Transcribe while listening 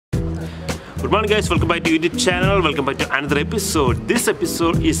Good morning guys, welcome back to YouTube channel, welcome back to another episode. This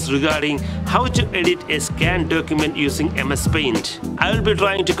episode is regarding how to edit a scan document using MS Paint. I will be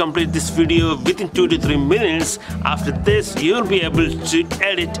trying to complete this video within 2 to 3 minutes. After this, you will be able to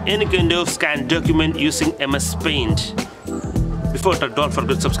edit any kind of scan document using MS Paint. Before that, don't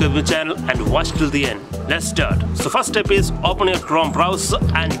forget to subscribe to the channel and watch till the end. Let's start. So first step is open your Chrome browser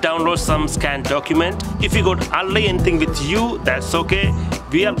and download some scan document. If you got already anything with you, that's okay.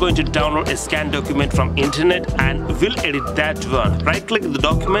 We are going to download a scan document from internet and we'll edit that one. Right click the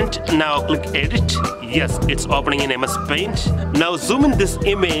document, now click edit. Yes, it's opening in MS Paint. Now zoom in this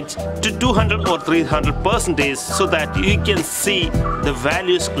image to 200 or 300% so that you can see the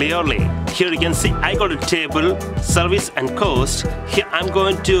values clearly. Here you can see I got a table, service and cost. Here I'm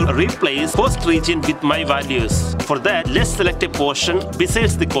going to replace cost region with my values. For that, let's select a portion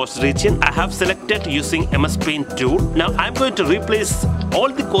besides the cost region. I have selected using MS Paint tool. Now I'm going to replace all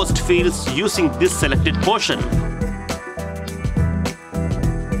the cost fields using this selected portion.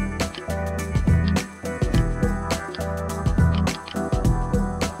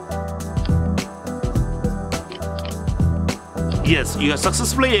 Yes, you are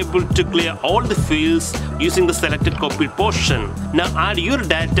successfully able to clear all the fields using the selected copied portion. Now add your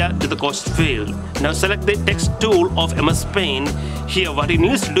data to the cost field. Now select the text tool of MS Paint. Here what you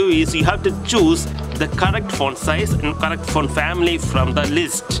need to do is you have to choose the correct font size and correct font family from the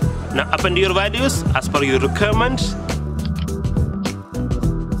list. Now append your values as per your requirement.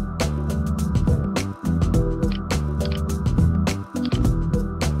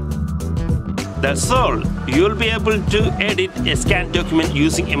 That's all. You will be able to edit a scan document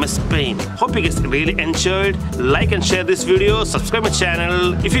using MS Paint. Hope you guys really enjoyed. Like and share this video. Subscribe my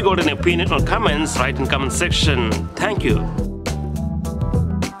channel. If you got an opinion or comments, write in comment section. Thank you.